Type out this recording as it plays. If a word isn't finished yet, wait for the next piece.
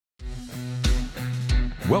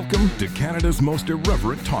Welcome to Canada's most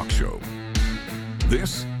irreverent talk show.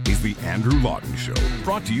 This is The Andrew Lawton Show,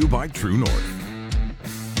 brought to you by True North.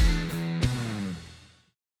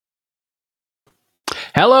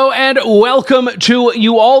 Hello and welcome to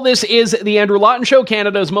you all. This is The Andrew Lawton Show,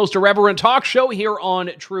 Canada's most irreverent talk show here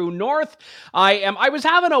on True North. I was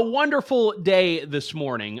having a wonderful day this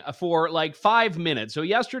morning for like 5 minutes. So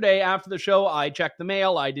yesterday after the show, I checked the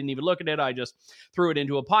mail. I didn't even look at it. I just threw it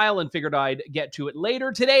into a pile and figured I'd get to it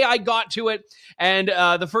later. Today I got to it, and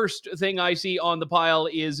the first thing I see on the pile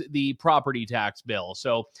is the property tax bill.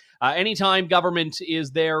 So anytime government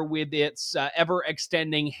is there with its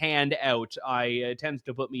ever-extending hand out, tends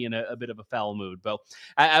to put me in a bit of a foul mood. But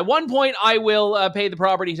at one point, I will pay the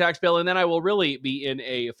property tax bill, and then I will really be in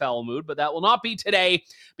a foul mood. But that will not be today,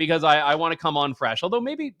 because I want to come on fresh. Although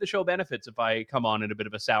maybe the show benefits if I come on in a bit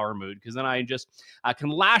of a sour mood, because then I just can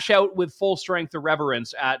lash out with full strength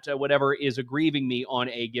irreverence at whatever is aggrieving me on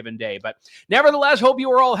a given day. But nevertheless, hope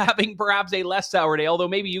you are all having perhaps a less sour day, although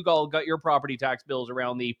maybe you all got your property tax bills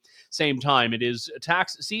around the same time. It is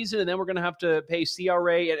tax season, and then we're going to have to pay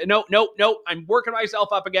CRA. No, I'm working myself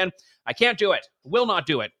up again. I can't do it. Will not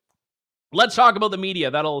do it. Let's talk about the media.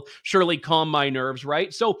 That'll surely calm my nerves,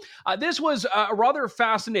 right? So this was rather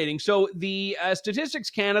fascinating. So the Statistics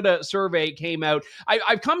Canada survey came out.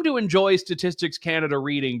 I've come to enjoy Statistics Canada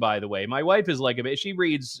reading, by the way. My wife is like a bit. She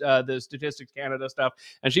reads the Statistics Canada stuff,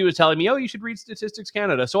 and she was telling me, oh, you should read Statistics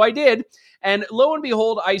Canada. So I did, and lo and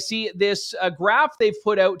behold, I see this graph they've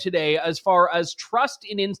put out today as far as trust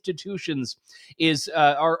in institutions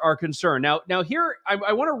are concerned. Now here,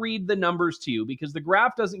 I want to read the numbers to you, because the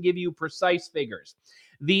graph doesn't give you precise figures.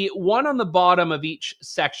 The one on the bottom of each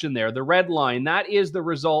section there, the red line, that is the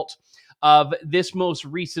result of this most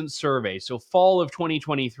recent survey. So fall of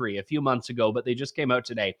 2023, a few months ago, but they just came out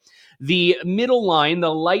today. The middle line,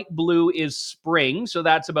 the light blue, is spring. So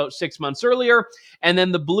that's about 6 months earlier. And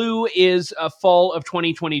then the blue is fall of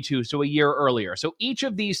 2022, so a year earlier. So each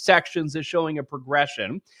of these sections is showing a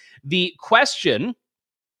progression. The question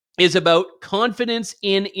is about confidence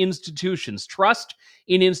in institutions, trust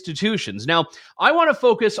in institutions. Now, I want to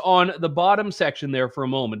focus on the bottom section there for a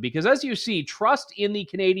moment, because as you see, trust in the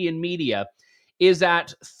Canadian media is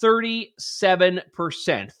at 37%.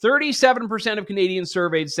 37% of Canadians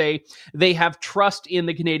surveyed say they have trust in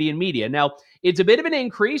the Canadian media. Now, it's a bit of an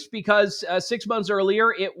increase, because 6 months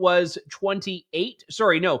earlier it was 28.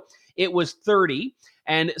 Sorry, no, it was 30.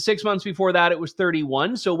 And 6 months before that, it was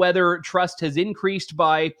 31. So whether trust has increased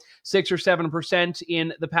by 6 or 7%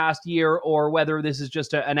 in the past year, or whether this is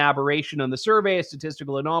just an aberration on the survey, a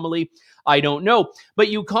statistical anomaly, I don't know. But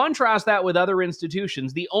you contrast that with other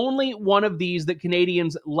institutions. The only one of these that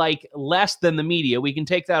Canadians like less than the media, we can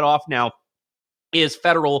take that off now, is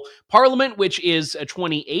federal parliament, which is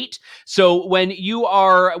 28. So when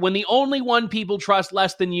the only one people trust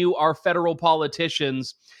less than you are federal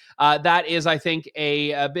politicians, that is, I think,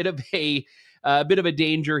 a bit of a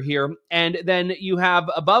danger here. And then you have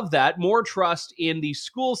above that more trust in the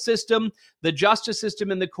school system, the justice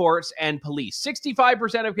system, and the courts, and police.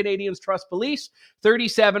 65% of Canadians trust police,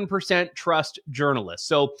 37% trust journalists.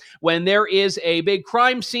 So when there is a big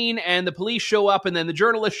crime scene and the police show up and then the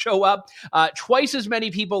journalists show up, twice as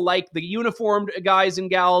many people like the uniformed guys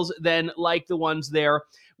and gals than like the ones there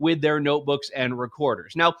with their notebooks and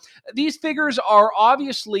recorders. Now, these figures are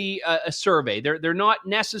obviously a survey. They're not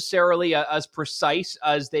necessarily as precise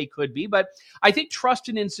as they could be, but I think trust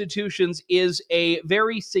in institutions is a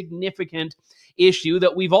very significant issue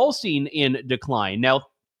that we've all seen in decline. Now,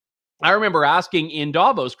 I remember asking in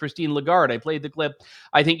Davos, Christine Lagarde, I played the clip,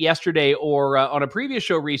 I think yesterday or on a previous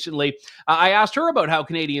show recently, I asked her about how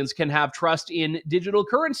Canadians can have trust in digital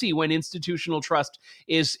currency when institutional trust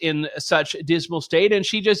is in such dismal state. And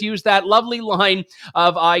she just used that lovely line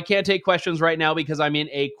of, I can't take questions right now because I'm in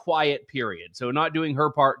a quiet period. So not doing her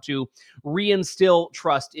part to reinstill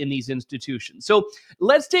trust in these institutions. So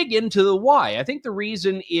let's dig into the why. I think the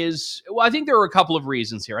reason is, I think there are a couple of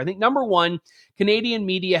reasons here. I think number one, Canadian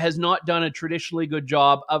media has not done a traditionally good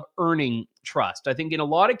job of earning trust. I think in a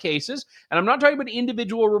lot of cases, and I'm not talking about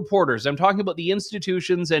individual reporters, I'm talking about the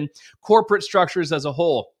institutions and corporate structures as a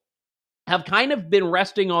whole, have kind of been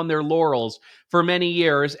resting on their laurels for many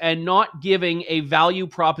years and not giving a value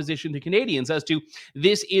proposition to Canadians as to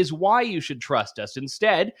this is why you should trust us.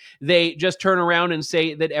 Instead, they just turn around and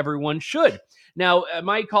say that everyone should. Now,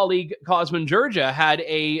 my colleague Cosmin Georgia had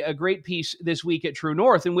a great piece this week at True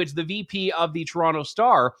North in which the VP of the Toronto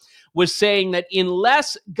Star was saying that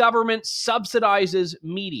unless government subsidizes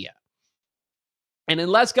media, and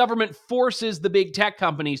unless government forces the big tech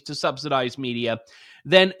companies to subsidize media,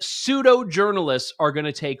 then pseudo-journalists are going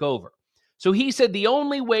to take over. So he said the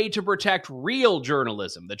only way to protect real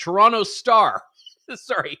journalism, the Toronto Star,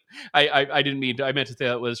 sorry, I didn't mean to, I meant to say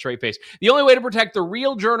that with a straight face. The only way to protect the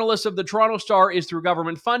real journalists of the Toronto Star is through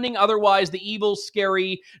government funding. Otherwise, the evil,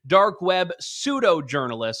 scary, dark web pseudo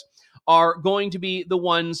journalists are going to be the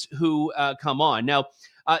ones who come on. Now,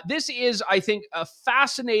 this is, I think, a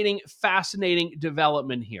fascinating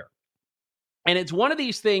development here. And it's one of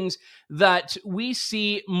these things that we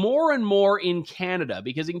see more and more in Canada,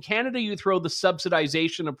 because in Canada, you throw the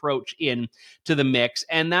subsidization approach in to the mix,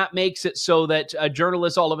 and that makes it so that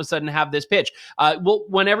journalists all of a sudden have this pitch. Well,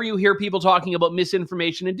 whenever you hear people talking about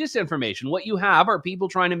misinformation and disinformation, what you have are people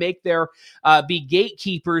trying to make their be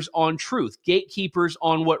gatekeepers on truth, gatekeepers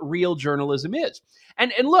on what real journalism is.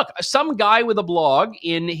 And look, some guy with a blog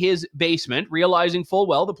in his basement, realizing full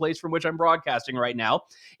well the place from which I'm broadcasting right now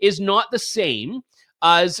is not the same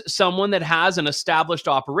as someone that has an established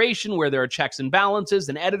operation where there are checks and balances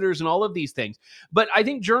and editors and all of these things. But I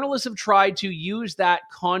think journalists have tried to use that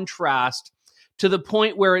contrast to the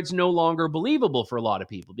point where it's no longer believable for a lot of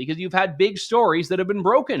people, because you've had big stories that have been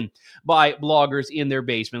broken by bloggers in their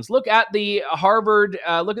basements. Look at the Harvard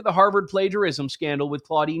plagiarism scandal with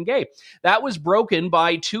Claudine Gay. That was broken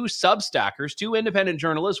by two substackers, two independent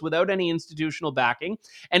journalists without any institutional backing.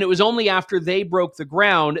 And it was only after they broke the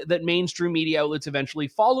ground that mainstream media outlets eventually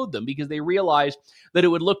followed them, because they realized that it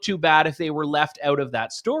would look too bad if they were left out of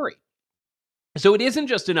that story. So it isn't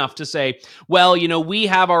just enough to say, well, we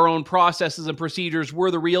have our own processes and procedures. We're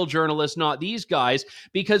the real journalists, not these guys,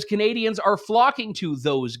 because Canadians are flocking to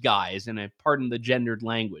those guys. And I pardon the gendered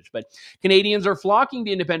language, but Canadians are flocking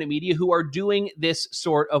to independent media who are doing this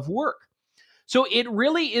sort of work. So it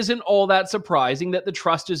really isn't all that surprising that the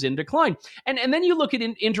trust is in decline. And then you look at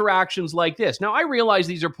interactions like this. Now, I realize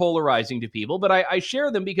these are polarizing to people, but I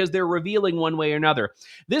share them because they're revealing one way or another.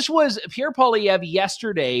 This was Pierre Poilievre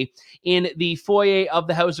yesterday in the foyer of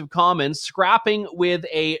the House of Commons, scrapping with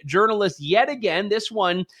a journalist yet again, this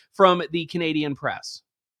one from the Canadian Press.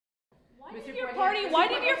 Why did your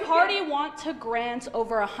party want to grant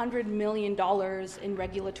over $100 million in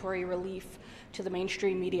regulatory relief to the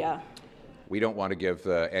mainstream media? We don't want to give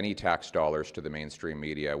any tax dollars to the mainstream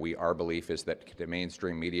media. Our belief is that the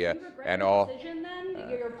mainstream media and all... Decision, then?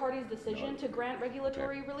 Your party's decision to grant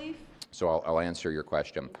regulatory relief? So I'll answer your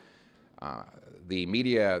question. The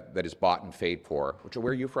media that is bought and paid for,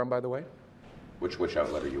 where are you from, by the way? Which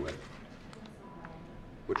outlet are you in?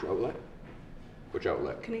 Which outlet? Which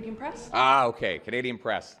outlet? Canadian Press. Okay, Canadian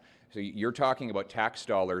Press. So you're talking about tax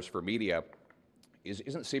dollars for media.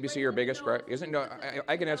 Isn't CBC your biggest...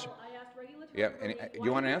 I can answer... Yeah, and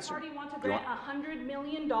you want an answer? Why does your party want to grant $100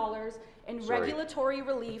 million in regulatory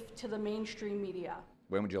relief to the mainstream media?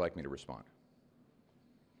 When would you like me to respond?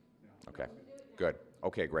 Okay, good.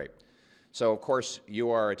 Okay, great. So, of course, you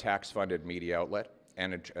are a tax-funded media outlet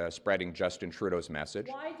and spreading Justin Trudeau's message.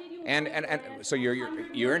 Why did you and so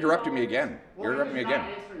you're interrupting me again. You're interrupting me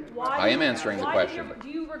again. I am answering the question. Do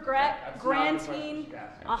you regret granting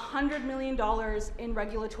 $100 million in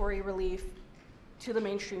regulatory relief to the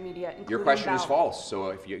mainstream media, including Your question is Bell? false. So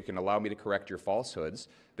if you can allow me to correct your falsehoods,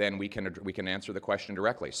 then we can answer the question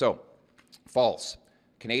directly. So, false.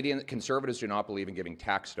 Canadian Conservatives do not believe in giving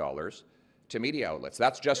tax dollars to media outlets.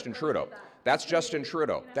 That's Justin Trudeau. That's Justin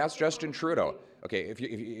Trudeau. That's Justin Trudeau. Okay, if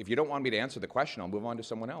you don't want me to answer the question, I'll move on to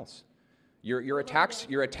someone else. You're a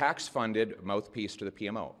tax-funded mouthpiece to the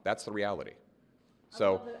PMO. That's the reality.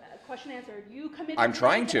 So, question answered. You committed. I'm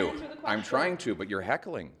trying to, but you're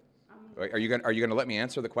heckling. Are you going to let me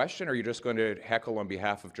answer the question, or are you just going to heckle on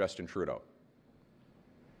behalf of Justin Trudeau?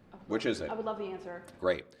 Which is it? I would love the answer.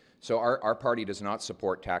 Great. So our party does not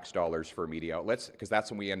support tax dollars for media outlets, because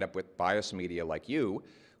that's when we end up with biased media like you,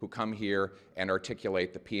 who come here and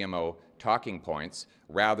articulate the PMO talking points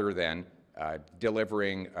rather than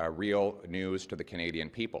delivering real news to the Canadian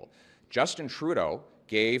people. Justin Trudeau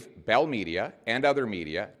gave Bell Media and other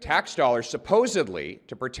media tax dollars supposedly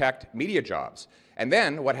to protect media jobs. And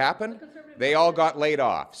then what happened? They all got laid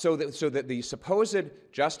off. So that the supposed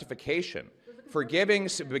justification for giving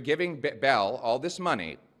Bell all this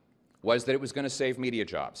money was that it was going to save media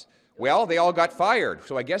jobs. Well, they all got fired.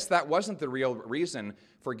 So I guess that wasn't the real reason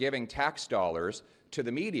for giving tax dollars to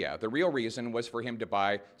the media. The real reason was for him to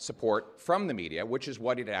buy support from the media, which is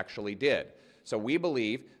what it actually did. So we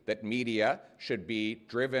believe that media should be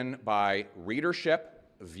driven by readership,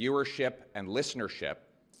 viewership, and listenership,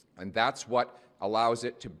 and that's what allows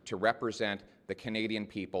it to represent the Canadian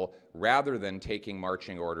people rather than taking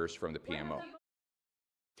marching orders from the PMO.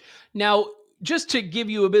 Now, just to give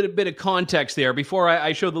you a bit of context there before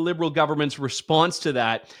I show the Liberal government's response to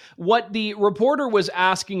that, what the reporter was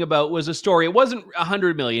asking about was a story. It wasn't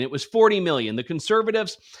 100 million, it was 40 million. The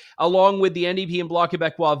Conservatives, along with the NDP and Bloc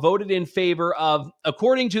Québécois, voted in favor of,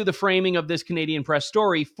 according to the framing of this Canadian Press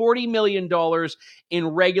story, $40 million in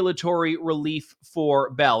regulatory relief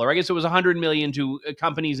for Bell. Or I guess it was 100 million to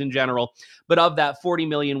companies in general, but of that, 40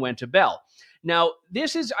 million went to Bell. Now,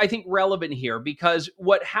 this is, I think, relevant here because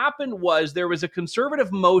what happened was there was a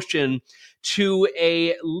Conservative motion to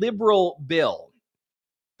a Liberal bill,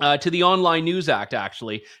 to the Online News Act,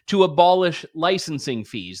 actually, to abolish licensing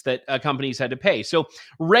fees that companies had to pay. So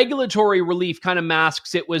regulatory relief kind of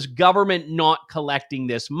masks it was government not collecting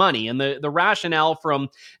this money. And the rationale from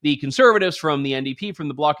the Conservatives, from the NDP, from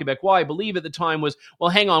the Bloc Québécois, I believe at the time was, well,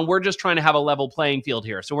 hang on, we're just trying to have a level playing field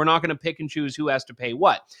here. So we're not going to pick and choose who has to pay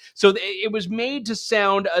what. So it was made to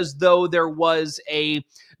sound as though there was a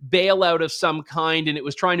bailout of some kind, and it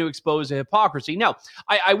was trying to expose a hypocrisy. Now,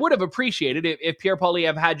 I would have appreciated it if Pierre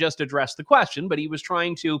Poilievre had just addressed the question, but he was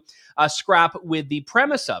trying to scrap with the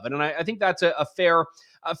premise of it, and I think that's a fair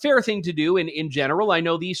thing to do in general. I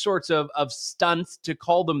know these sorts of stunts, to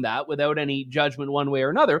call them that without any judgment one way or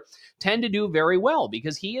another, tend to do very well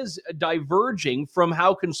because he is diverging from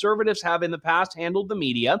how Conservatives have in the past handled the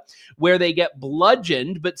media, where they get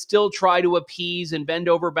bludgeoned but still try to appease and bend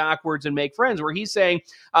over backwards and make friends, where he's saying,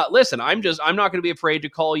 listen, I'm not going to be afraid to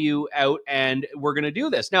call you out and we're going to do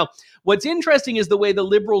this. Now, what's interesting is the way the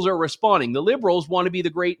Liberals are responding. The Liberals want to be the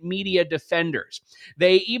great media defenders.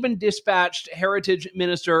 They even dispatched Heritage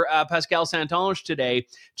Minister Pascal Saint-Onge today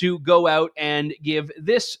to go out and give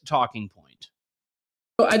this talking point.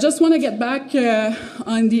 I just want to get back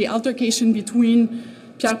on the altercation between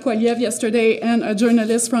Pierre Poilievre yesterday and a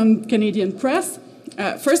journalist from Canadian Press.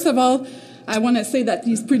 First of all, I want to say that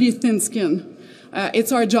he's pretty thin-skinned.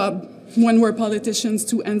 It's our job when we're politicians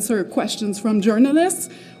to answer questions from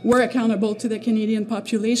journalists. We're accountable to the Canadian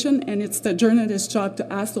population, and it's the journalist's job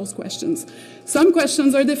to ask those questions. Some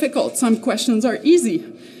questions are difficult, some questions are easy.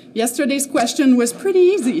 Yesterday's question was pretty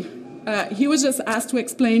easy. He was just asked to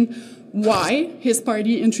explain why his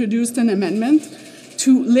party introduced an amendment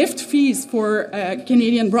to lift fees for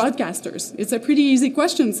Canadian broadcasters. It's a pretty easy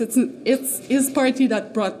question. It's his party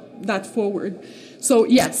that brought that forward. So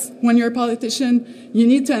yes, when you're a politician, you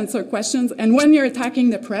need to answer questions. And when you're attacking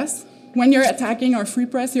the press, when you're attacking our free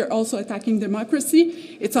press, you're also attacking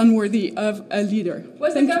democracy. It's unworthy of a leader.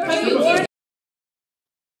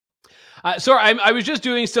 Sorry, I was just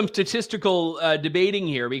doing some statistical debating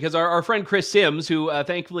here because our friend Chris Sims, who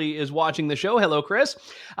thankfully is watching the show, hello Chris,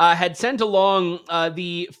 had sent along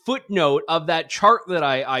the footnote of that chart that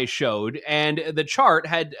I showed. And the chart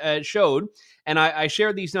had showed, and I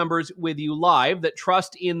shared these numbers with you live, that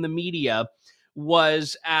trust in the media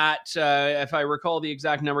was at, if I recall the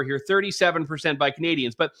exact number here, 37% by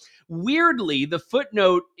Canadians. But weirdly, the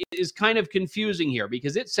footnote is kind of confusing here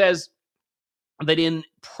because it says that in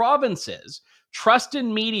provinces, trust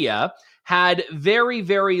in media had very,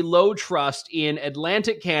 very low trust in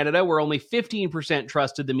Atlantic Canada, where only 15%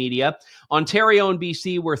 trusted the media, Ontario and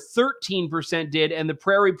BC, where 13% did, and the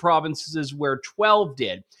Prairie provinces, where 12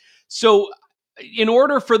 did. So in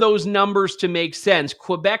order for those numbers to make sense,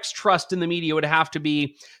 Quebec's trust in the media would have to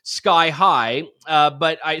be sky high,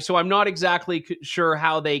 so I'm not exactly sure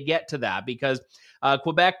how they get to that because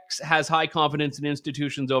Quebec has high confidence in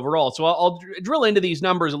institutions overall. So I'll drill into these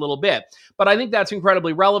numbers a little bit, but I think that's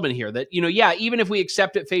incredibly relevant here that, even if we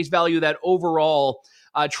accept at face value that overall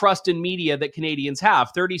trust in media that Canadians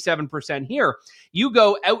have, 37% here, you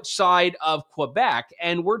go outside of Quebec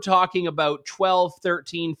and we're talking about 12,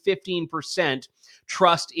 13, 15%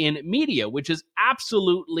 trust in media, which is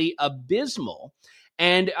absolutely abysmal.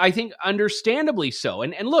 And I think understandably so.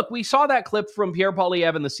 And look, we saw that clip from Pierre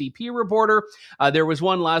Poilievre and the CP reporter. There was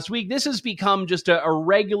one last week. This has become just a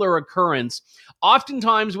regular occurrence,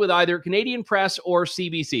 oftentimes with either Canadian Press or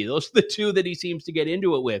CBC. Those are the two that he seems to get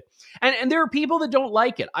into it with. And there are people that don't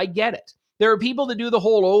like it. I get it. There are people that do the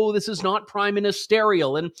whole, this is not prime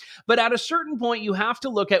ministerial. But at a certain point, you have to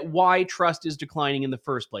look at why trust is declining in the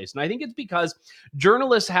first place. And I think it's because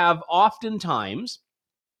journalists have oftentimes,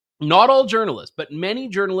 not all journalists, but many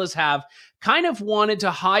journalists have kind of wanted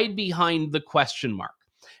to hide behind the question mark.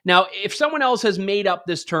 Now, if someone else has made up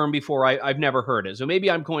this term before, I've never heard it, so maybe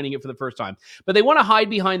I'm coining it for the first time, but they want to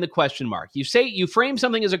hide behind the question mark. You frame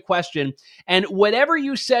something as a question, and whatever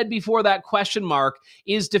you said before that question mark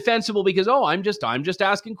is defensible because, I'm just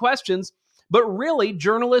asking questions. But really,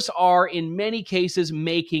 journalists are, in many cases,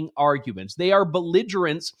 making arguments. They are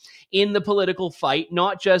belligerents in the political fight,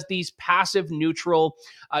 not just these passive, neutral,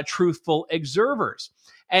 truthful observers.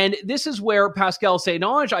 And this is where Pascal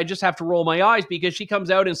St-Onge, I just have to roll my eyes because she comes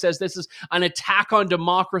out and says this is an attack on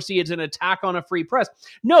democracy. It's an attack on a free press.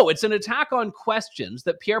 No, it's an attack on questions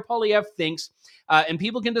that Pierre Poilievre thinks, and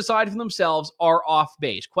people can decide for themselves, are off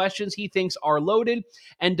base. Questions he thinks are loaded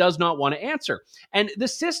and does not want to answer. And the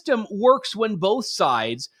system works when both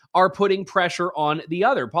sides are putting pressure on the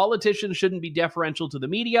other. Politicians shouldn't be deferential to the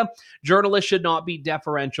media. Journalists should not be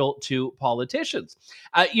deferential to politicians.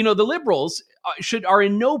 The Liberals are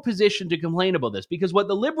in no position to complain about this, because what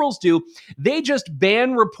the Liberals do, they just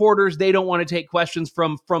ban reporters they don't want to take questions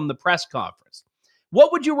from the press conference.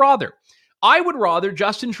 What would you rather? I would rather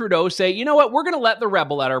Justin Trudeau say, you know what, we're going to let the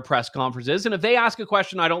rebel at our press conferences, and if they ask a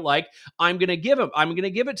question I don't like, I'm going to give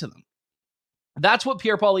it to them. That's what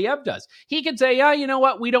Pierre Poilievre does. He could say, yeah, you know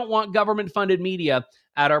what, we don't want government-funded media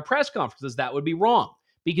at our press conferences. That would be wrong,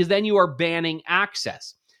 because then you are banning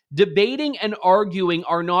access. Debating and arguing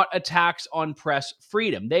are not attacks on press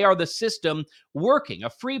freedom. They are the system working. A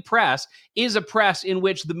free press is a press in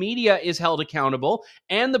which the media is held accountable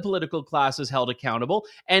and the political class is held accountable,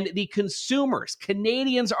 and the consumers,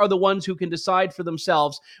 Canadians, are the ones who can decide for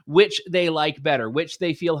themselves which they like better, which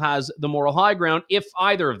they feel has the moral high ground, if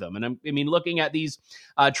either of them. And I mean, looking at these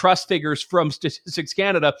trust figures from Statistics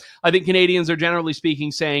Canada, I think Canadians are generally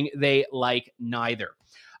speaking saying they like neither.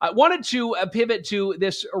 I wanted to pivot to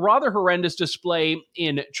this rather horrendous display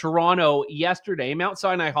in Toronto yesterday. Mount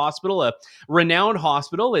Sinai Hospital, a renowned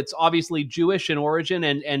hospital. It's obviously Jewish in origin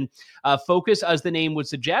and focus, as the name would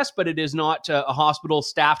suggest, but it is not a hospital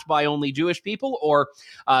staffed by only Jewish people or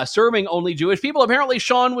serving only Jewish people. Apparently,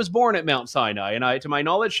 Sean was born at Mount Sinai, and to my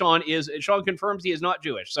knowledge, Sean confirms he is not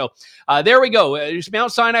Jewish. So there we go.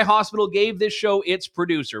 Mount Sinai Hospital gave this show its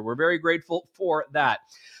producer. We're very grateful for that.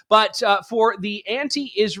 But for the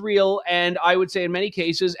anti-Israel and I would say in many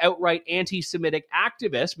cases outright anti-Semitic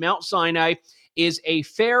activists, Mount Sinai is a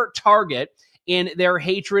fair target in their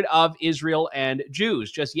hatred of Israel and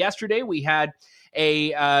Jews. Just yesterday, we had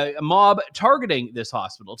a mob targeting this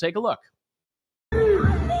hospital. Take a look.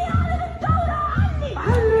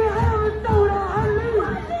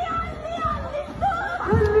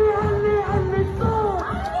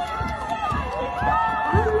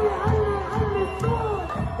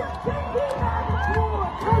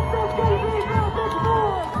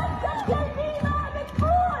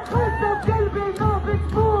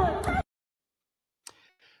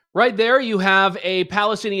 Right there, you have a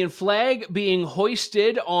Palestinian flag being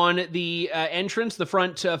hoisted on the entrance, the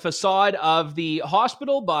front facade of the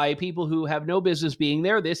hospital by people who have no business being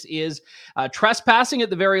there. This is trespassing at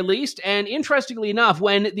the very least. And interestingly enough,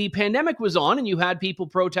 when the pandemic was on and you had people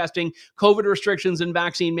protesting COVID restrictions and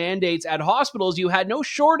vaccine mandates at hospitals, you had no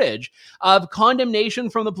shortage of condemnation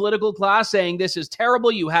from the political class saying this is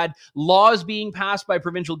terrible. You had laws being passed by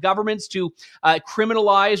provincial governments to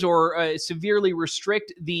criminalize or severely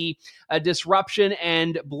restrict the disruption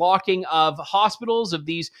and blocking of hospitals, of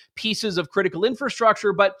these pieces of critical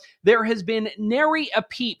infrastructure. But there has been nary a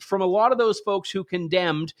peep from a lot of those folks who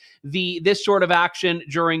condemned this sort of action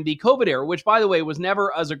during the COVID era, which, by the way, was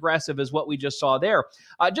never as aggressive as what we just saw there.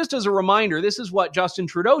 Just as a reminder, this is what Justin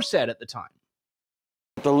Trudeau said at the time.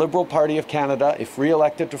 The Liberal Party of Canada, if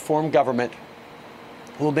re-elected to form government,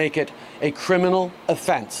 will make it a criminal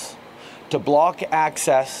offence to block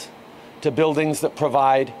access to buildings that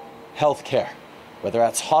provide health care, whether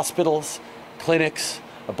that's hospitals, clinics,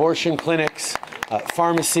 abortion clinics,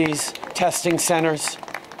 pharmacies, testing centers.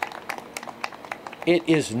 It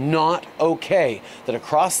is not okay that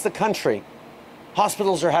across the country,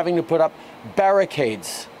 hospitals are having to put up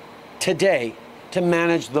barricades today to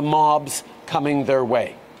manage the mobs coming their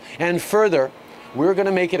way. And further, we're going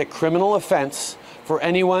to make it a criminal offense for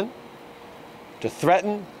anyone to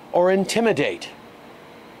threaten or intimidate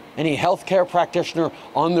any healthcare practitioner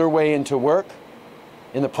on their way into work,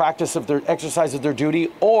 in the practice of their exercise of their duty,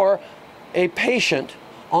 or a patient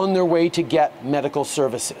on their way to get medical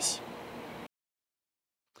services.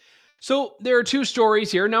 So there are two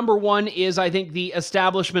stories here. Number one is, I think, the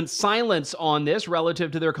establishment's silence on this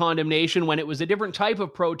relative to their condemnation when it was a different type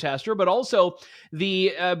of protester, but also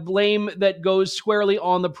the blame that goes squarely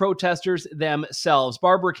on the protesters themselves.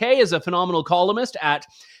 Barbara Kay is a phenomenal columnist at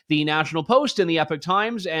the National Post and the Epoch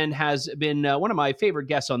Times and has been one of my favorite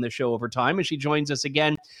guests on this show over time, and she joins us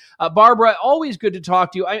again. Barbara, always good to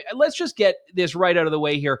talk to you. Let's just get this right out of the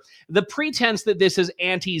way here. The pretense that this is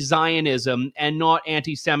anti-Zionism and not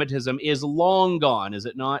anti-Semitism is long gone, is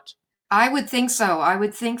it not? I would think so. I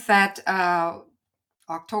would think that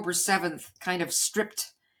October 7th kind of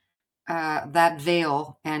stripped that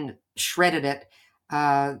veil and shredded it.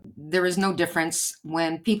 There is no difference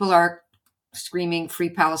when people are screaming Free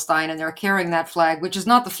Palestine, and they're carrying that flag, which is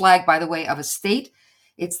not the flag, by the way, of a state.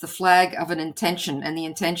 It's the flag of an intention, and the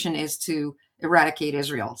intention is to eradicate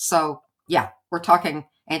Israel. So, yeah, we're talking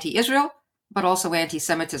anti-Israel, but also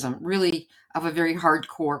anti-Semitism, really of a very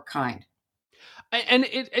hardcore kind. And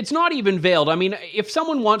it's not even veiled. I mean, if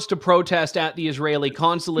someone wants to protest at the Israeli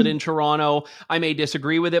consulate in Toronto, I may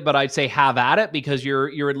disagree with it, but I'd say have at it, because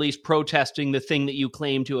you're at least protesting the thing that you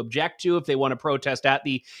claim to object to. If they want to protest at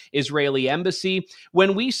the Israeli embassy,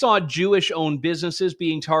 when we saw Jewish-owned businesses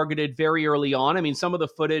being targeted very early on, I mean, some of the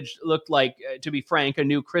footage looked like, to be frank, a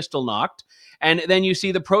new Kristallnacht. And then you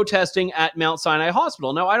see the protesting at Mount Sinai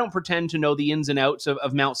Hospital. Now, I don't pretend to know the ins and outs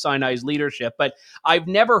of Mount Sinai's leadership, but I've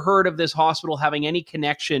never heard of this hospital having any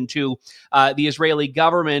connection to the Israeli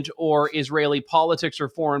government or Israeli politics or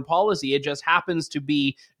foreign policy. It just happens to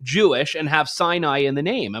be Jewish and have Sinai in the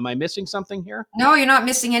name. Am I missing something here? No, you're not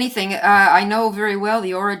missing anything. I know very well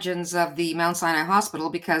the origins of the Mount Sinai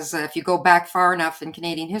Hospital, because if you go back far enough in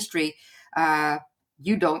Canadian history,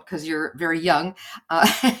 you don't, because you're very young.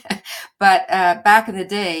 But back in the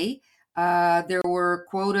day, there were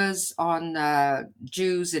quotas on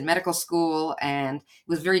Jews in medical school, and it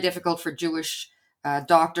was very difficult for Jewish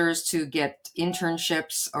doctors to get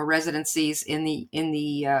internships or residencies in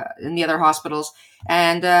the other hospitals.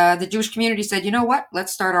 And the Jewish community said, you know what?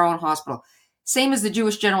 Let's start our own hospital. Same as the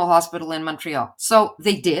Jewish General Hospital in Montreal. So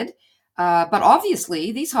they did. But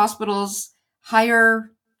obviously, these hospitals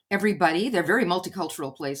hire everybody. They're very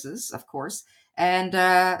multicultural places, of course, and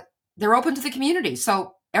they're open to the community.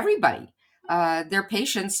 So everybody, their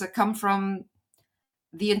patients come from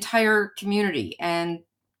the entire community. And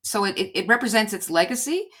so it represents its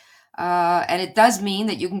legacy. And it does mean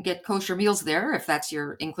that you can get kosher meals there if that's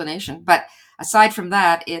your inclination. But aside from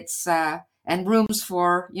that, it's, and rooms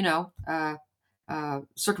for,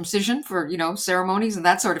 circumcision for, ceremonies and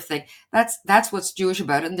that sort of thing. That's what's Jewish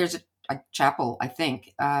about it. And there's a chapel, I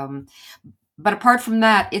think. But apart from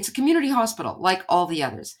that, it's a community hospital like all the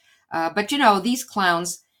others. But these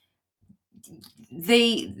clowns,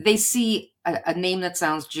 they see a name that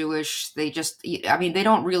sounds Jewish. They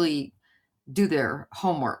don't really do their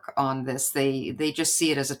homework on this. They just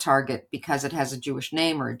see it as a target because it has a Jewish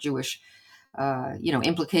name or a Jewish,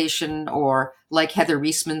 implication, or like Heather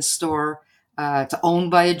Reisman's store, to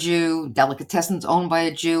owned by a Jew, Delicatessens owned by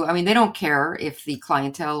a Jew. I mean, they don't care if the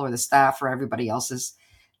clientele or the staff or everybody else has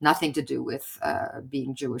nothing to do with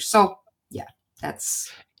being Jewish. So yeah,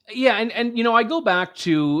 that's. Yeah, and I go back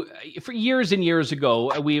to, for years and years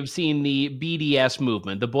ago, we have seen the BDS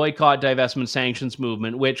movement, the boycott, divestment, sanctions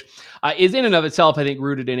movement, which is in and of itself, I think,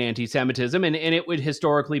 rooted in anti-Semitism, and it would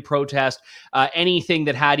historically protest anything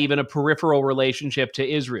that had even a peripheral relationship to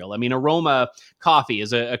Israel. I mean, Aroma Coffee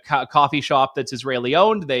is a coffee shop that's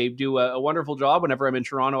Israeli-owned. They do a wonderful job. Whenever I'm in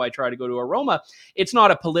Toronto, I try to go to Aroma. It's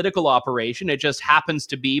not a political operation. It just happens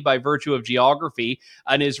to be, by virtue of geography,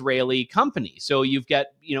 an Israeli company. So you've got,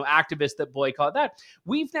 activists that boycott that.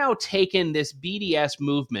 We've now taken this BDS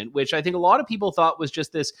movement, which I think a lot of people thought was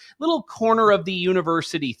just this little corner of the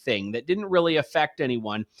university thing that didn't really affect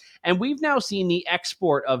anyone. And we've now seen the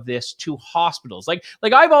export of this to hospitals. Like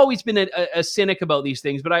I've always been a cynic about these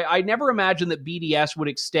things, but I never imagined that BDS would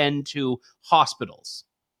extend to hospitals.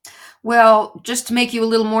 Well, just to make you a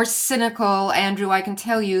little more cynical, Andrew, I can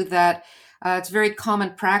tell you that it's very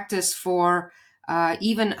common practice for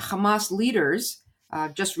even Hamas leaders.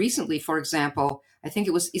 Just recently, for example, I think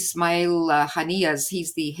it was Ismail Haniyeh.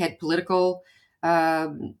 He's the head political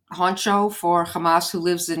honcho for Hamas, who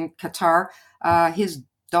lives in Qatar. His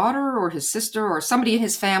daughter or his sister or somebody in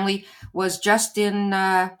his family was just in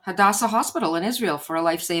Hadassah Hospital in Israel for a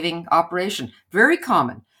life-saving operation. Very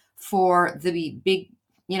common for the big,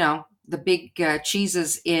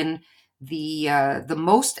 cheeses in the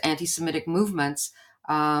most anti-Semitic movements.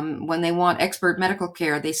 When they want expert medical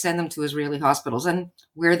care, they send them to Israeli hospitals, and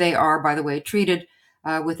where they are, by the way, treated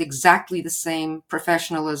with exactly the same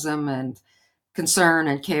professionalism and concern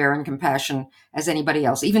and care and compassion as anybody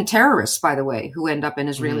else. Even terrorists, by the way, who end up in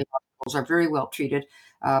Israeli hospitals are very well treated.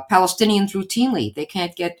 Palestinians routinely, they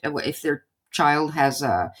can't get, if their child has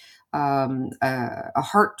a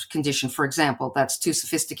heart condition, for example, that's too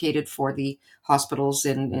sophisticated for the hospitals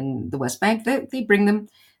in the West Bank, they bring them.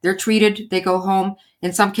 They're treated, they go home.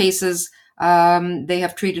 In some cases, they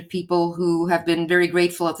have treated people who have been very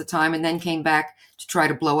grateful at the time and then came back to try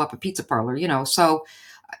to blow up a pizza parlor, So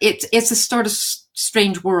it's a sort of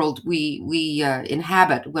strange world we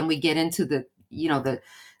inhabit when we get into the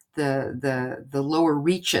lower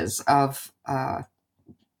reaches of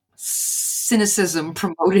cynicism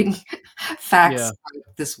promoting facts of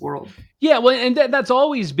this world. Yeah, well, and that's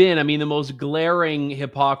always been, I mean, the most glaring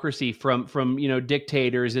hypocrisy from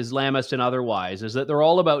dictators, Islamists and otherwise, is that they're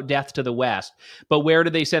all about death to the West. But where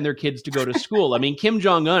do they send their kids to go to school? I mean, Kim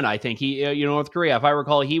Jong Un, I think he, North Korea, if I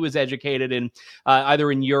recall, he was educated in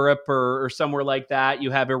either in Europe or somewhere like that.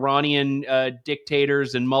 You have Iranian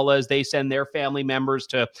dictators and mullahs; they send their family members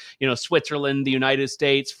to Switzerland, the United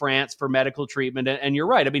States, France for medical treatment. And you're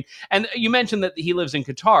right. I mean, and you mentioned that he lives in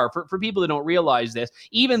Qatar. For people that don't realize this,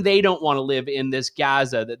 even they don't want to live in this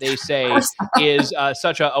Gaza that they say is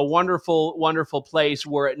such a wonderful, wonderful place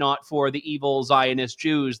were it not for the evil Zionist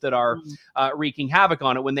Jews that are wreaking havoc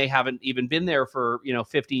on it when they haven't even been there for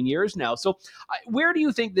 15 years now. So where do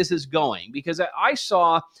you think this is going? Because I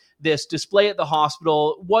saw this display at the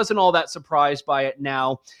hospital, wasn't all that surprised by it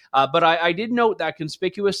now, but I did note that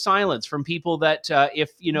conspicuous silence from people that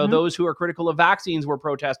if those who are critical of vaccines were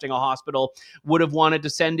protesting a hospital would have wanted to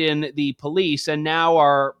send in the police and now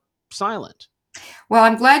are silent. Well,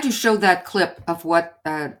 I'm glad you showed that clip of what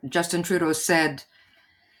Justin Trudeau said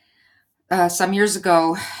some years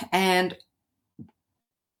ago, and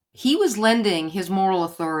he was lending his moral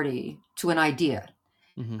authority to an idea.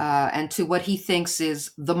 And to what he thinks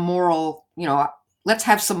is the moral, let's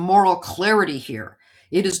have some moral clarity here.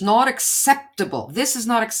 It is not acceptable. This is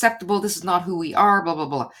not acceptable. This is not who we are, blah, blah,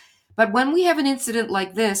 blah. But when we have an incident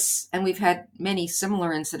like this, and we've had many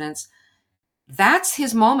similar incidents, that's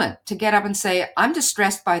his moment to get up and say, I'm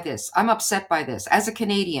distressed by this. I'm upset by this. As a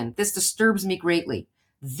Canadian, this disturbs me greatly.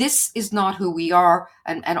 This is not who we are.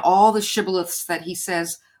 And all the shibboleths that he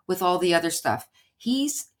says with all the other stuff.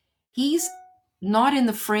 He's not in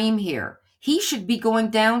the frame here. He should be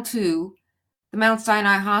going down to the Mount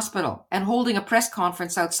Sinai Hospital and holding a press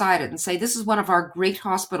conference outside it and say, this is one of our great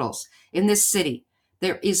hospitals in this city.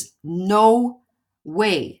 There is no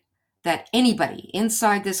way that anybody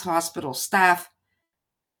inside this hospital, staff,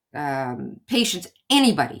 patients,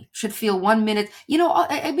 anybody should feel 1 minute.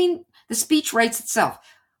 I mean, the speech writes itself.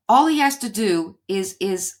 All he has to do is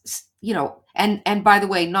and by the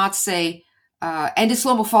way, not say, and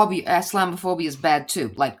Islamophobia is bad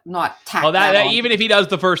too. Like not tack. Well, that on. Even if he does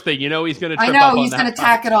the first thing, he's going to. I know he's going to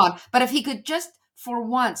tack it on. But if he could just for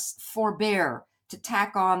once forbear to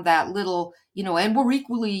tack on that little, and we're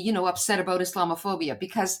equally, upset about Islamophobia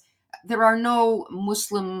because there are no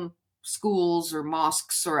Muslim schools or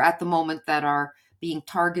mosques or at the moment that are being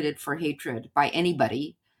targeted for hatred by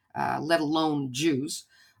anybody, let alone Jews,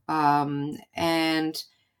 and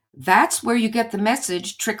that's where you get the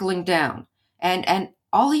message trickling down. And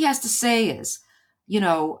all he has to say is,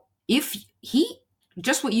 if he,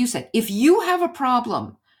 just what you said, if you have a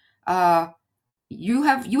problem, you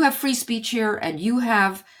have free speech here and you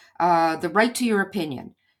have the right to your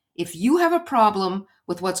opinion. If you have a problem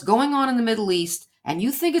with what's going on in the Middle East and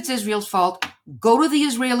you think it's Israel's fault, go to the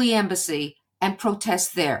Israeli embassy and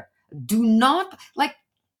protest there. Do not,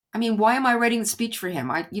 why am I writing the speech for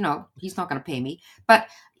him? He's not going to pay me, but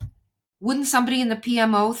wouldn't somebody in the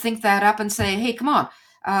PMO think that up and say, hey, come on,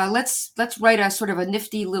 let's write a sort of a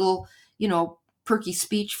nifty little, perky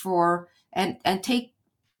speech and take,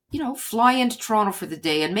 fly into Toronto for the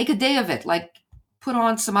day and make a day of it, like put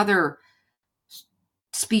on some other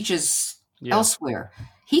speeches elsewhere.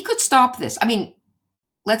 He could stop this. I mean,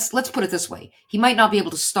 let's put it this way. He might not be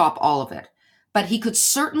able to stop all of it, but he could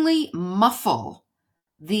certainly muffle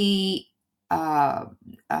the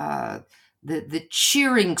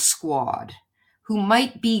cheering squad who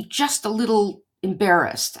might be just a little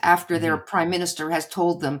embarrassed after their prime minister has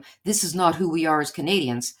told them this is not who we are as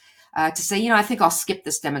Canadians, to say, I think I'll skip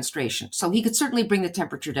this demonstration. So he could certainly bring the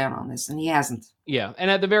temperature down on this, and he hasn't. Yeah, and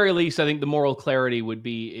at the very least, I think the moral clarity would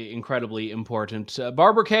be incredibly important.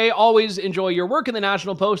 Barbara Kay, always enjoy your work in the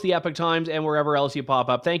National Post, the Epoch Times, and wherever else you pop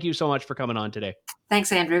up. Thank you so much for coming on today.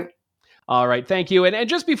 Thanks, Andrew. All right, thank you. And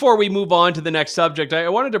just before we move on to the next subject, I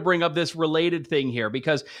wanted to bring up this related thing here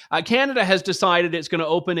because Canada has decided it's going to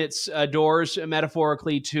open its doors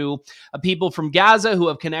metaphorically to people from Gaza who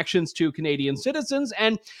have connections to Canadian citizens.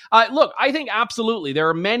 And look, I think absolutely there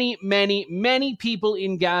are many, many, many people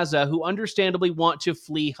in Gaza who understandably want to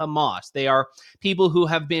flee Hamas. They are people who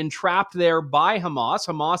have been trapped there by Hamas.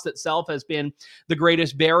 Hamas itself has been the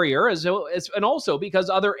greatest barrier, and also because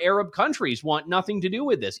other Arab countries want nothing to do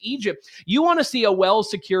with this. Egypt. You want to see a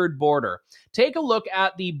well-secured border. Take a look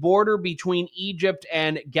at the border between Egypt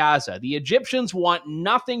and Gaza. The Egyptians want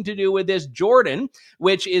nothing to do with this. Jordan,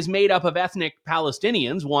 which is made up of ethnic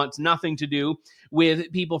Palestinians, wants nothing to do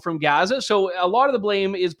with people from Gaza. So a lot of the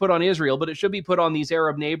blame is put on Israel, but it should be put on these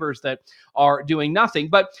Arab neighbors that are doing nothing.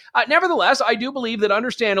 But nevertheless, I do believe that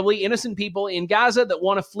understandably innocent people in Gaza that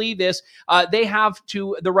want to flee this, they have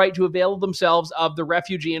the right to avail themselves of the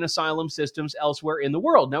refugee and asylum systems elsewhere in the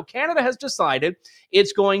world. Now, Canada has decided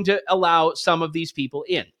it's going to allow some of these people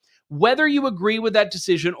in. Whether you agree with that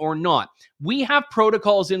decision or not, we have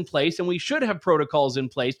protocols in place, and we should have protocols in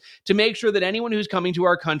place to make sure that anyone who's coming to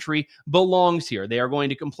our country belongs here. They are going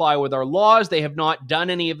to comply with our laws. They have not done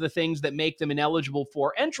any of the things that make them ineligible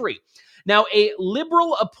for entry. Now, a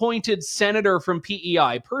Liberal-appointed senator from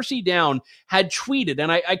PEI, Percy Down, had tweeted, and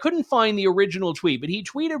I couldn't find the original tweet, but he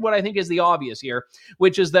tweeted what I think is the obvious here,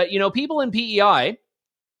 which is that, people in PEI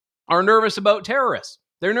are nervous about terrorists.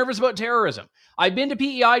 They're nervous about terrorism. I've been to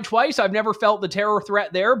PEI twice. I've never felt the terror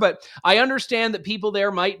threat there, but I understand that people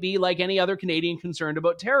there might be, like any other Canadian, concerned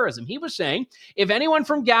about terrorism. He was saying, if anyone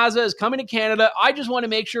from Gaza is coming to Canada, I just want to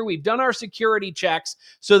make sure we've done our security checks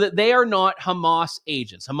so that they are not Hamas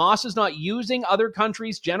agents. Hamas is not using other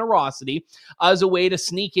countries' generosity as a way to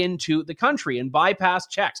sneak into the country and bypass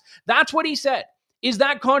checks. That's what he said. Is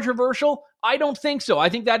that controversial? I don't think so. I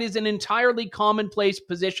think that is an entirely commonplace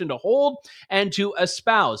position to hold and to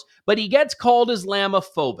espouse. But he gets called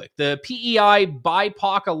Islamophobic. The PEI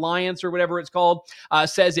BIPOC Alliance, or whatever it's called,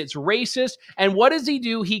 says it's racist. And what does he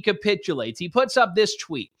do? He capitulates. He puts up this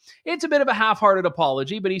tweet. It's a bit of a half-hearted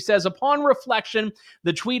apology, but he says, upon reflection,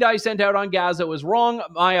 the tweet I sent out on Gaza was wrong.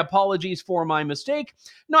 My apologies for my mistake.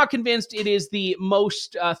 Not convinced it is the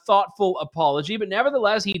most thoughtful apology, but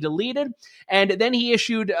nevertheless, he deleted, and then he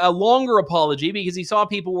issued a longer apology because he saw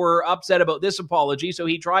people were upset about this apology, so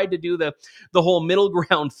he tried to do the whole middle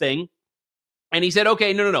ground thing. And he said,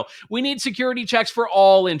 okay, no. We need security checks for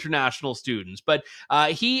all international students. But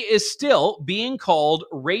he is still being called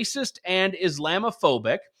racist and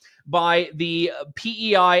Islamophobic by the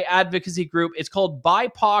PEI advocacy group. It's called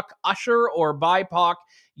BIPOC Usher or BIPOC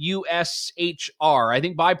USHR. I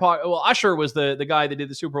think Usher was the guy that did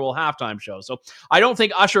the Super Bowl halftime show. So I don't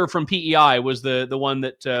think Usher from PEI was the one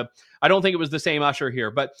that... I don't think it was the same Usher here,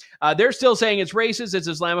 but they're still saying it's racist, it's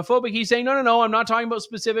Islamophobic. He's saying, no, I'm not talking about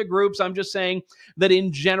specific groups. I'm just saying that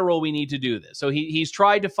in general, we need to do this. So he's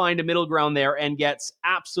tried to find a middle ground there and gets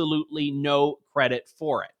absolutely no credit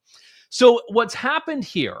for it. So what's happened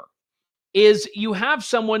here is you have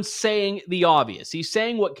someone saying the obvious. He's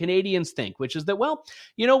saying what Canadians think, which is that,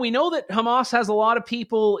 we know that Hamas has a lot of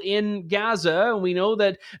people in Gaza, and we know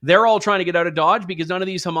that they're all trying to get out of Dodge because none of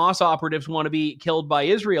these Hamas operatives want to be killed by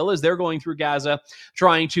Israel as they're going through Gaza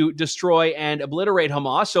trying to destroy and obliterate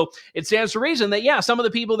Hamas. So it stands to reason that, some of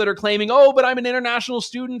the people that are claiming, but I'm an international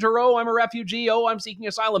student, or, I'm a refugee, I'm seeking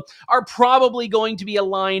asylum, are probably going to be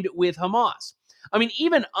aligned with Hamas. I mean,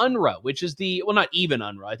 even UNRWA, which is not even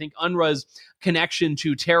UNRWA, I think UNRWA's connection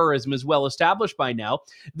to terrorism is well established by now.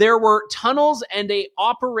 There were tunnels and a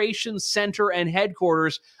operations center and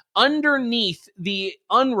headquarters underneath the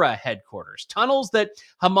UNRWA headquarters, tunnels that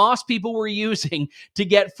Hamas people were using to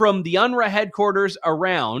get from the UNRWA headquarters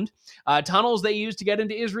around, tunnels they used to get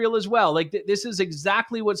into Israel as well. This is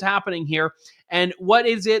exactly what's happening here. And what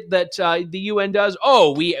is it that the UN does?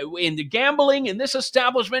 We in the gambling in this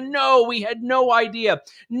establishment? No, we had no idea.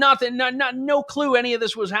 Nothing, no clue any of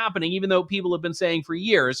this was happening, even though people have been saying for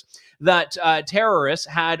years that terrorists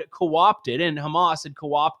had co-opted and Hamas had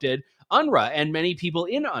co-opted UNRWA and many people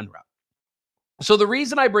in UNRWA. So the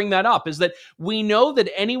reason I bring that up is that we know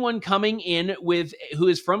that anyone coming in who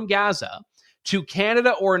is from Gaza to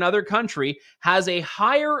Canada or another country has a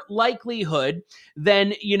higher likelihood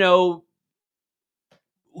than,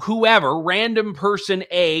 whoever, random person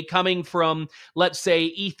A coming from, let's say,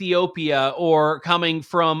 Ethiopia or coming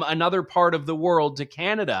from another part of the world to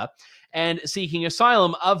Canada and seeking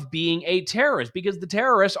asylum of being a terrorist, because the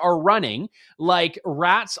terrorists are running like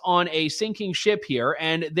rats on a sinking ship here,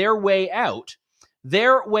 and their way out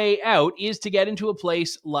is to get into a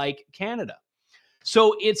place like Canada.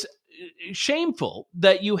 So it's shameful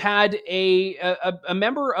that you had a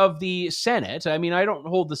member of the Senate. I mean, I don't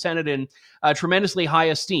hold the Senate in tremendously high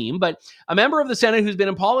esteem, but a member of the Senate who's been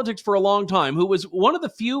in politics for a long time, who was one of the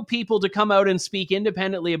few people to come out and speak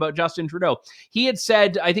independently about Justin Trudeau. He had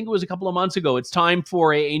said, I think it was a couple of months ago, it's time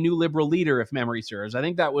for a new Liberal leader, if memory serves. I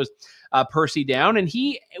think that was Percy Down, and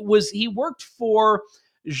he worked for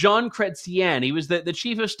Jean Chrétien. He was the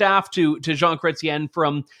chief of staff to Jean Chrétien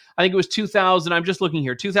from, I think it was 2000. I'm just looking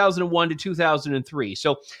here, 2001 to 2003.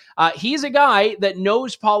 So he's a guy that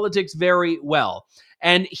knows politics very well.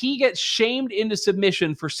 And he gets shamed into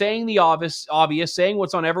submission for saying the obvious, saying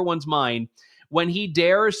what's on everyone's mind, when he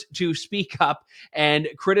dares to speak up and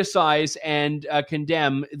criticize and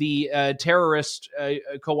condemn the terrorist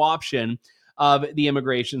co-option of the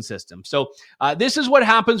immigration system. So this is what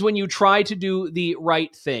happens when you try to do the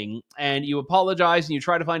right thing and you apologize and you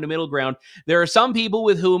try to find a middle ground. There are some people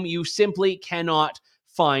with whom you simply cannot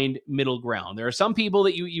find middle ground. There are some people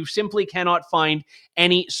that you simply cannot find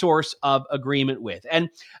any source of agreement with. And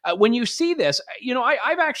when you see this,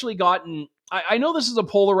 I've actually gotten, I know this is a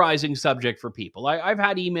polarizing subject for people. I've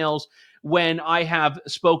had emails when I have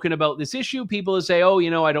spoken about this issue, people will say,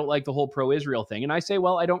 I don't like the whole pro-Israel thing. And I say,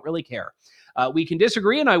 well, I don't really care. We can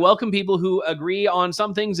disagree, and I welcome people who agree on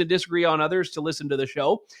some things and disagree on others to listen to the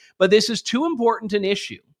show. But this is too important an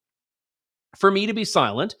issue for me to be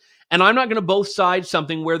silent, and I'm not going to both sides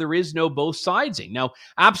something where there is no both sidesing. Now,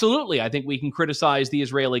 absolutely, I think we can criticize the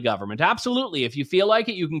Israeli government. Absolutely, if you feel like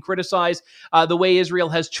it, you can criticize the way Israel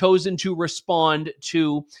has chosen to respond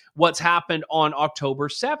to what's happened on October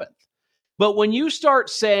 7th. But when you start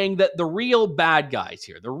saying that the real bad guys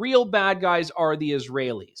here, the real bad guys are the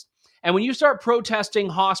Israelis, and when you start protesting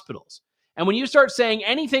hospitals, and when you start saying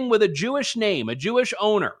anything with a Jewish name, a Jewish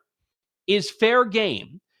owner, is fair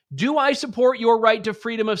game, do I support your right to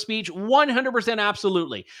freedom of speech? 100%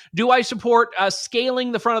 absolutely. Do I support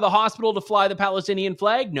scaling the front of the hospital to fly the Palestinian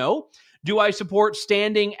flag? No. Do I support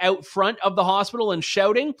standing out front of the hospital and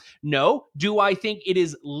shouting? No. Do I think it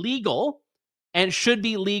is legal and should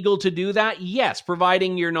be legal to do that? Yes,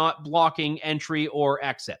 providing you're not blocking entry or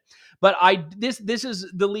exit. But this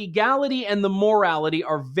is the legality and the morality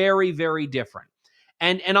are very, very different.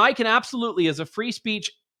 And I can absolutely, as a free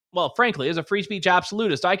speech, well, frankly, as a free speech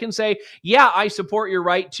absolutist, I can say, yeah, I support your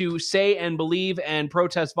right to say and believe and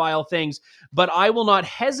protest vile things, but I will not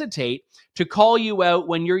hesitate to call you out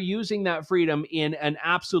when you're using that freedom in an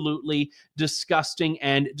absolutely disgusting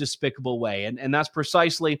and despicable way. And that's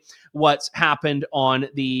precisely what's happened on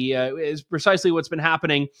is precisely what's been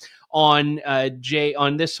happening on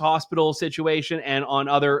this hospital situation and on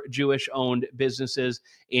other Jewish-owned businesses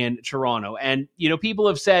in Toronto. And, people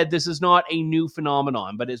have said this is not a new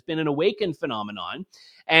phenomenon, but it's been an awakened phenomenon.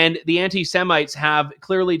 And the anti-Semites have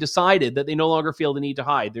clearly decided that they no longer feel the need to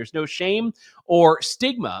hide. There's no shame or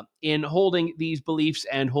stigma in holding these beliefs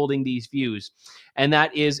and holding these views. And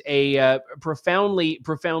that is a profoundly,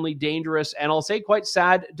 profoundly dangerous and I'll say quite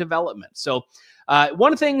sad development. So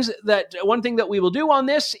one thing that we will do on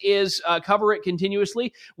this is cover it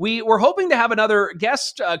continuously. We were hoping to have another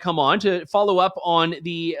guest come on to follow up on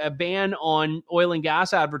the ban on oil and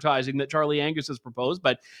gas advertising that Charlie Angus has proposed,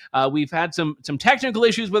 but we've had some technical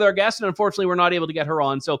issues with our guest, and unfortunately, we're not able to get her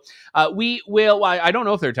on. So we will. I don't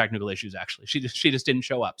know if there are technical issues. Actually, she just didn't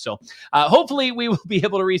show up. So hopefully, we will be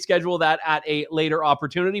able to reschedule that at a later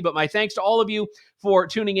opportunity. But my thanks to all of you for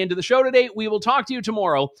tuning into the show today. We will talk to you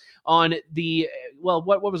tomorrow on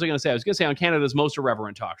what was I going to say? I was going to say on Canada's most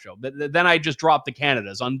irreverent talk show. But then I just dropped the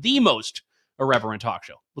Canada's on the most irreverent talk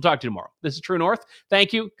show. We'll talk to you tomorrow. This is True North.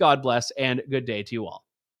 Thank you. God bless, and good day to you all.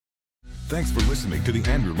 Thanks for listening to The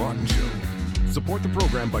Andrew Lawton Show. Support the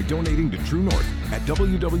program by donating to True North at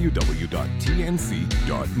www.tnc.news.